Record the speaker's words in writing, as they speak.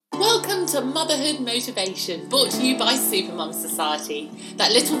Welcome to Motherhood Motivation, brought to you by Supermum Society.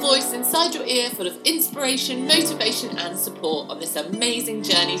 That little voice inside your ear full of inspiration, motivation and support on this amazing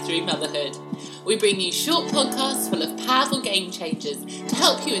journey through motherhood. We bring you short podcasts full of powerful game changers to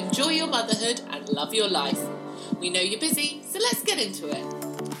help you enjoy your motherhood and love your life. We know you're busy, so let's get into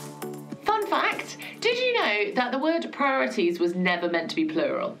it. Fun fact, did you know that the word priorities was never meant to be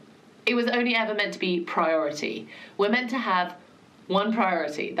plural? It was only ever meant to be priority. We're meant to have one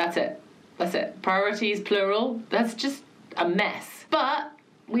priority. That's it. Priorities, plural. That's just a mess. But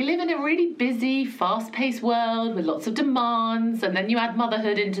we live in a really busy, fast-paced world with lots of demands, and then you add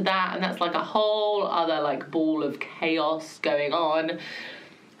motherhood into that, and that's like a whole other ball of chaos going on.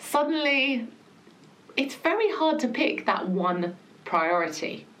 Suddenly, it's very hard to pick that one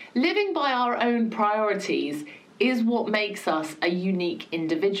priority. Living by our own priorities is what makes us a unique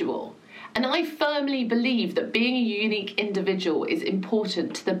individual. And I firmly believe that being a unique individual is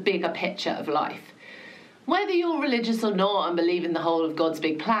important to the bigger picture of life. Whether you're religious or not and believe in the whole of God's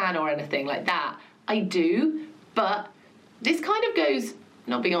big plan or anything like that, I do, but this kind of goes,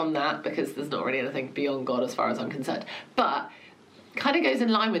 not beyond that, because there's not really anything beyond God as far as I'm concerned, but kind of goes in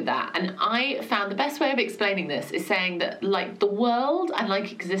line with that. And I found the best way of explaining this is saying that the world and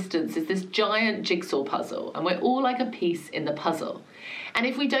existence is this giant jigsaw puzzle, and we're all like a piece in the puzzle. And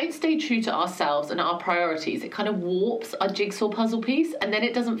if we don't stay true to ourselves and our priorities, it kind of warps our jigsaw puzzle piece, and then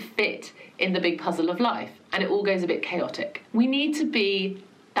it doesn't fit in the big puzzle of life, and it all goes a bit chaotic. We need to be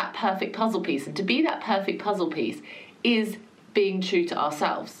that perfect puzzle piece, and to be that perfect puzzle piece is being true to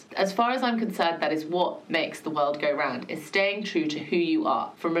ourselves. As far as I'm concerned, that is what makes the world go round, is staying true to who you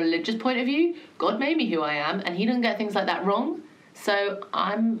are. From a religious point of view, God made me who I am, and he doesn't get things like that wrong. So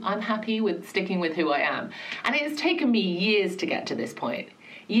I'm happy with sticking with who I am. And it has taken me years to get to this point.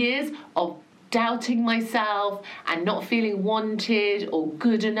 Years of doubting myself and not feeling wanted or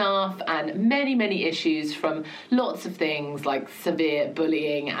good enough, and many issues from lots of things like severe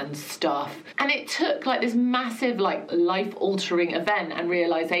bullying and stuff. And it took this massive life-altering event and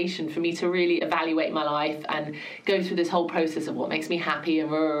realization for me to really evaluate my life and go through this whole process of what makes me happy and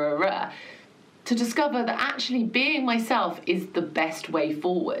to discover that actually being myself is the best way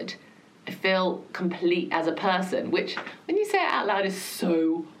forward. I feel complete as a person, which when you say it out loud is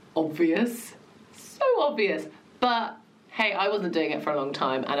so obvious. But hey, I wasn't doing it for a long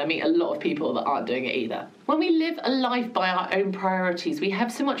time, and I meet a lot of people that aren't doing it either. When we live a life by our own priorities, we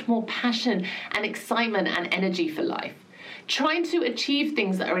have so much more passion and excitement and energy for life. Trying to achieve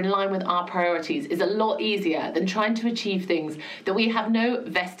things that are in line with our priorities is a lot easier than trying to achieve things that we have no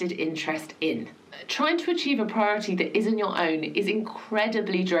vested interest in. Trying to achieve a priority that isn't your own is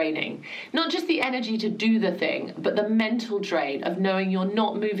incredibly draining. Not just the energy to do the thing, but the mental drain of knowing you're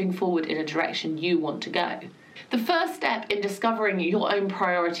not moving forward in a direction you want to go. The first step in discovering your own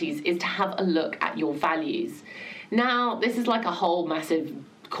priorities is to have a look at your values. Now, this is like a whole massive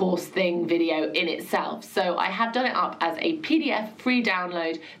course thing video in itself, so I have done it up as a PDF free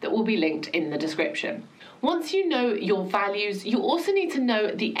download that will be linked in the description. Once you know your values, you also need to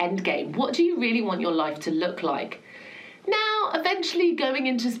know the end game. What do you really want your life to look like? Now, eventually going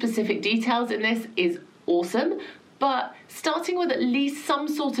into specific details in this is awesome, but starting with at least some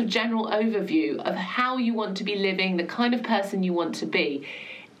sort of general overview of how you want to be living, the kind of person you want to be,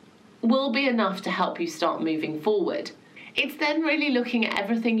 will be enough to help you start moving forward. It's then really looking at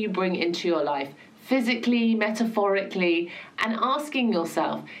everything you bring into your life, physically, metaphorically, and asking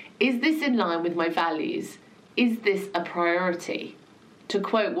yourself, is this in line with my values? Is this a priority? To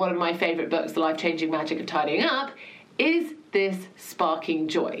quote one of my favourite books, The Life-Changing Magic of Tidying Up, is this sparking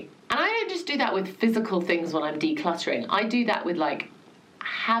joy? And I don't just do that with physical things when I'm decluttering. I do that with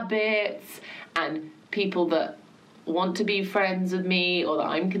habits and people that want to be friends with me, or that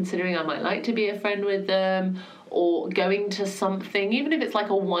I'm considering I might like to be a friend with them, or going to something, even if it's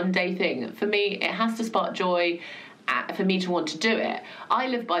a one-day thing. For me, it has to spark joy for me to want to do it. I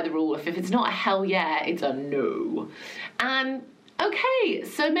live by the rule of if it's not a hell yeah, it's a no. And okay,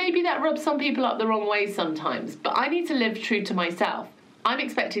 so maybe that rubs some people up the wrong way sometimes, but I need to live true to myself. I'm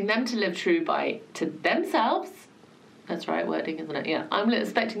expecting them to live true to themselves. That's right wording, isn't it? Yeah. I'm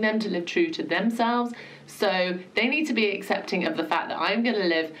expecting them to live true to themselves, so they need to be accepting of the fact that I'm going to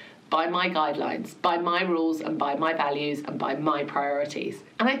live by my guidelines, by my rules, and by my values, and by my priorities.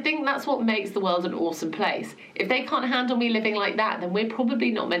 And I think that's what makes the world an awesome place. If they can't handle me living like that, then we're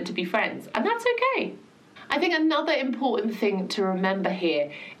probably not meant to be friends, and that's okay. I think another important thing to remember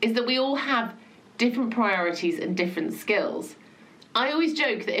here is that we all have different priorities and different skills. I always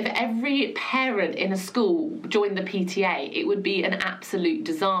joke that if every parent in a school joined the PTA, it would be an absolute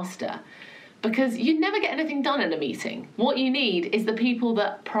disaster. because you never get anything done in a meeting. What you need is the people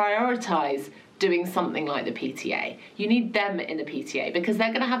that prioritise doing something like the PTA. You need them in the PTA because they're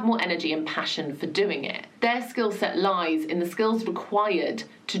going to have more energy and passion for doing it. Their skill set lies in the skills required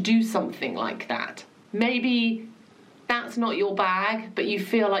to do something like that. Maybe that's not your bag, but you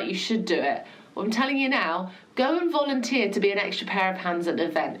feel like you should do it. Well, I'm telling you now, go and volunteer to be an extra pair of hands at an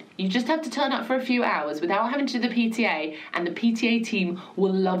event. You just have to turn up for a few hours without having to do the PTA, and the PTA team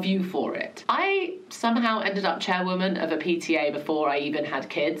will love you for it. I somehow ended up chairwoman of a PTA before I even had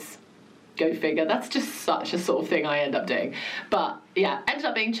kids. Go figure, that's just such a sort of thing I end up doing. But yeah, ended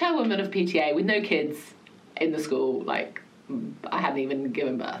up being chairwoman of PTA with no kids in the school. Like, I hadn't even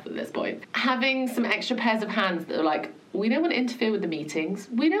given birth at this point. Having some extra pairs of hands that are like, we don't want to interfere with the meetings,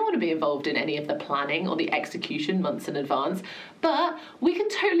 we don't want to be involved in any of the planning or the execution months in advance, but we can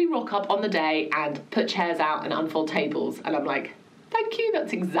totally rock up on the day and put chairs out and unfold tables. And I'm like, thank you,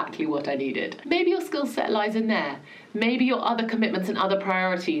 that's exactly what I needed. Maybe your skill set lies in there. Maybe your other commitments and other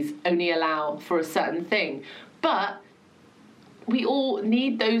priorities only allow for a certain thing. But we all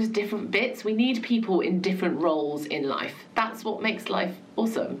need those different bits. We need people in different roles in life. That's what makes life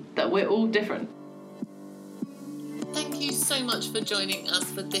awesome, that we're all different. Thank you so much for joining us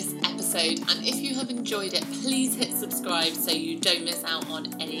for this episode, and if you have enjoyed it, please hit subscribe so you don't miss out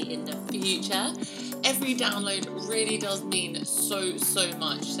on any in the future. Every download really does mean so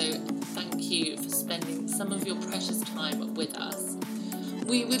much, so thank you for spending some of your precious time with us.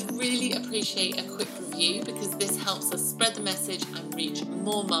 We would really appreciate a quick review because this helps us spread the message and reach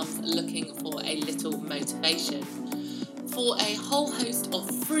more mums looking for a little motivation. For a whole host of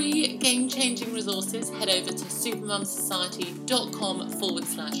free game-changing resources, head over to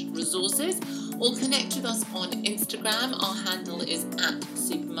supermumsociety.com/resources or connect with us on Instagram. Our handle is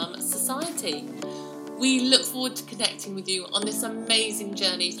 @supermumsociety. We look forward to connecting with you on this amazing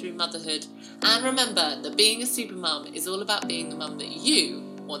journey through motherhood. And remember that being a supermum is all about being the mum that you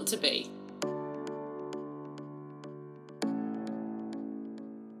want to be.